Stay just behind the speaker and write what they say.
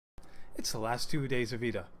It's the last 2 days of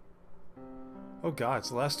VEDA. Oh god, it's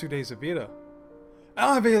the last 2 days of VEDA. I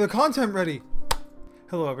don't have any of the content ready!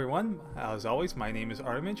 Hello everyone, as always, my name is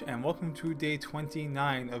Artimage, and welcome to day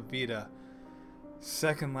 29 of VEDA.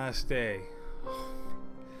 Second last day.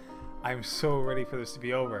 I'm so ready for this to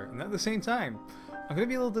be over, and at the same time, I'm gonna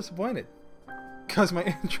be a little disappointed. Because my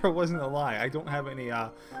intro wasn't a lie. I don't have any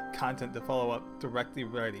content to follow up directly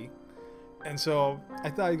ready. And so I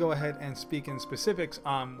thought I'd go ahead and speak in specifics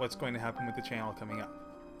on what's going to happen with the channel coming up.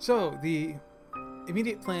 So the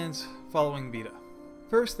immediate plans following VEDA.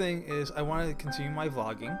 First thing is I want to continue my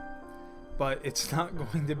vlogging, but it's not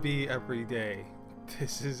going to be every day.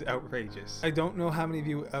 This is outrageous. I don't know how many of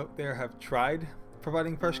you out there have tried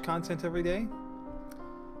providing fresh content every day,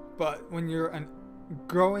 but when you're a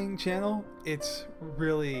growing channel, it's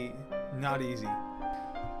really not easy.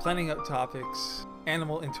 Planning out topics,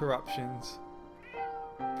 animal interruptions,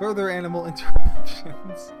 further animal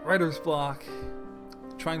interruptions, writer's block,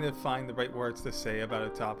 trying to find the right words to say about a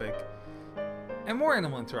topic, and more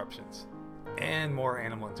animal interruptions, and more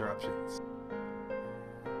animal interruptions.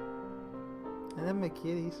 And then my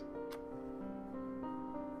kitties.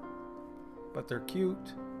 But they're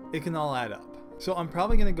cute. It can all add up. So I'm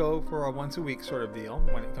probably going to go for a once a week sort of deal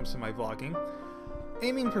when it comes to my vlogging.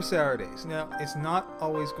 Aiming for Saturdays. Now, it's not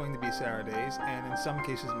always going to be Saturdays, and in some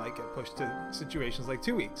cases might get pushed to situations like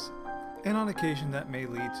 2 weeks. And on occasion that may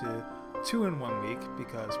lead to 2 in 1 week,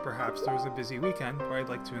 because perhaps there's a busy weekend where I'd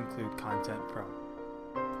like to include content from.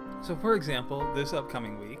 So for example, this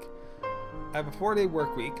upcoming week, I have a 4-day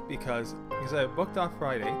work week because I have booked off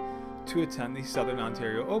Friday to attend the Southern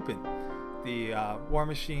Ontario Open, the War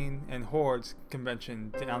Machine and Hordes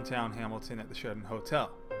convention downtown Hamilton at the Sheraton Hotel.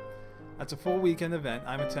 That's a full weekend event.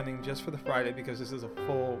 I'm attending just for the Friday because this is a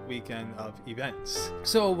full weekend of events.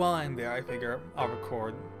 So while I'm there, I figure I'll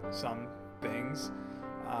record some things,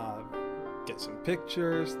 get some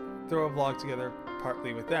pictures, throw a vlog together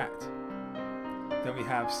partly with that. Then we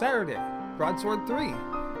have Saturday, Broadsword 3,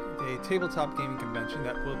 a tabletop gaming convention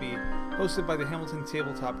that will be hosted by the Hamilton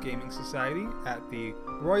Tabletop Gaming Society at the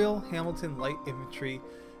Royal Hamilton Light Infantry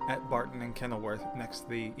at Barton and Kenilworth next to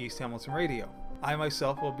the East Hamilton Radio. I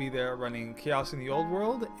myself will be there running Chaos in the Old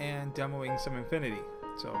World and demoing some Infinity,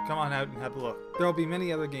 so come on out and have a look. There will be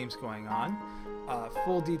many other games going on.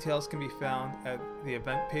 Full details can be found at the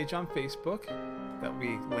event page on Facebook that will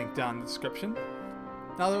be linked down in the description.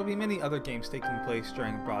 Now there will be many other games taking place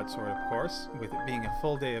during Broadsword, of course, with it being a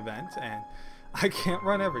full day event, and I can't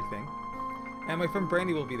run everything. And my friend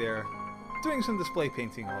Brandy will be there doing some display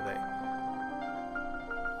painting all day.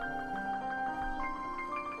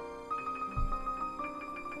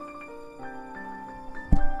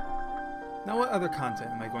 Now what other content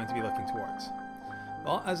am I going to be looking towards?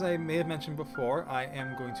 Well, as I may have mentioned before, I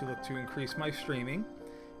am going to look to increase my streaming,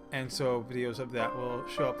 and so videos of that will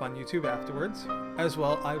show up on YouTube afterwards. As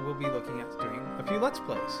well, I will be looking at doing a few Let's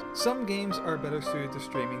Plays. Some games are better suited to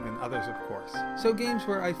streaming than others, of course. So games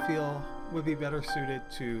where I feel would be better suited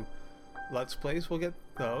to Let's Plays, we'll get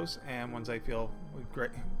those, and ones I feel would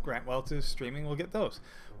grant well to streaming, we'll get those,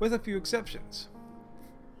 with a few exceptions.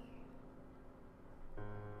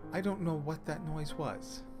 I don't know what that noise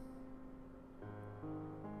was.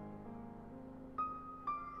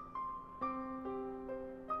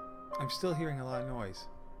 I'm still hearing a lot of noise.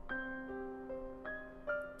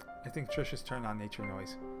 I think Trisha's turned on nature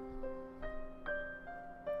noise.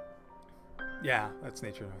 Yeah, that's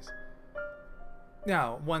nature noise.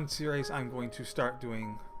 Now, one series I'm going to start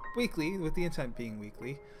doing weekly, with the intent being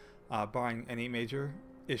weekly, barring any major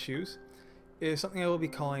issues, is something I will be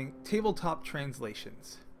calling Tabletop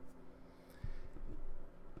Translations.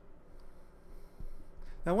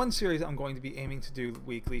 Now, one series I'm going to be aiming to do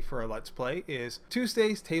weekly for a Let's Play is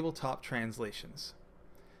Tuesday's Tabletop Translations.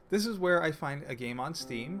 This is where I find a game on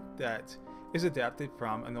Steam that is adapted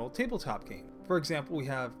from an old tabletop game. For example, we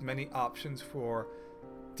have many options for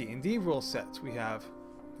D&D rule sets. We have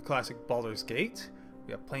the classic Baldur's Gate,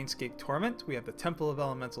 we have Planescape Torment, we have the Temple of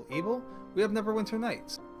Elemental Evil, we have Neverwinter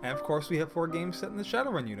Nights, and of course we have 4 games set in the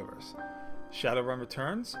Shadowrun universe. Shadowrun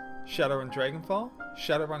Returns, Shadowrun Dragonfall,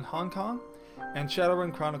 Shadowrun Hong Kong, and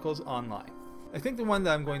Shadowrun Chronicles Online. I think the one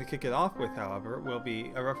that I'm going to kick it off with, however, will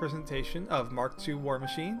be a representation of Mark II War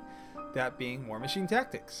Machine, that being War Machine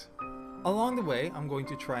Tactics. Along the way, I'm going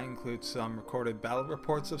to try and include some recorded battle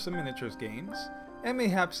reports of some miniatures games, and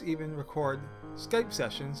mayhaps even record Skype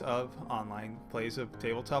sessions of online plays of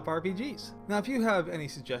tabletop RPGs. Now, if you have any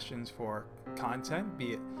suggestions for content,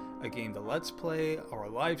 be it a game to Let's Play or a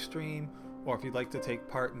live stream, or if you'd like to take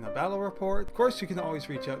part in a battle report, of course you can always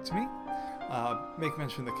reach out to me. Make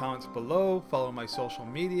mention in the comments below, follow my social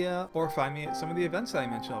media, or find me at some of the events that I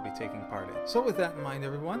mentioned I'll be taking part in. So with that in mind,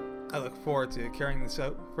 everyone, I look forward to carrying this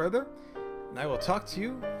out further, and I will talk to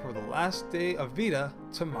you for the last day of VEDA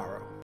tomorrow.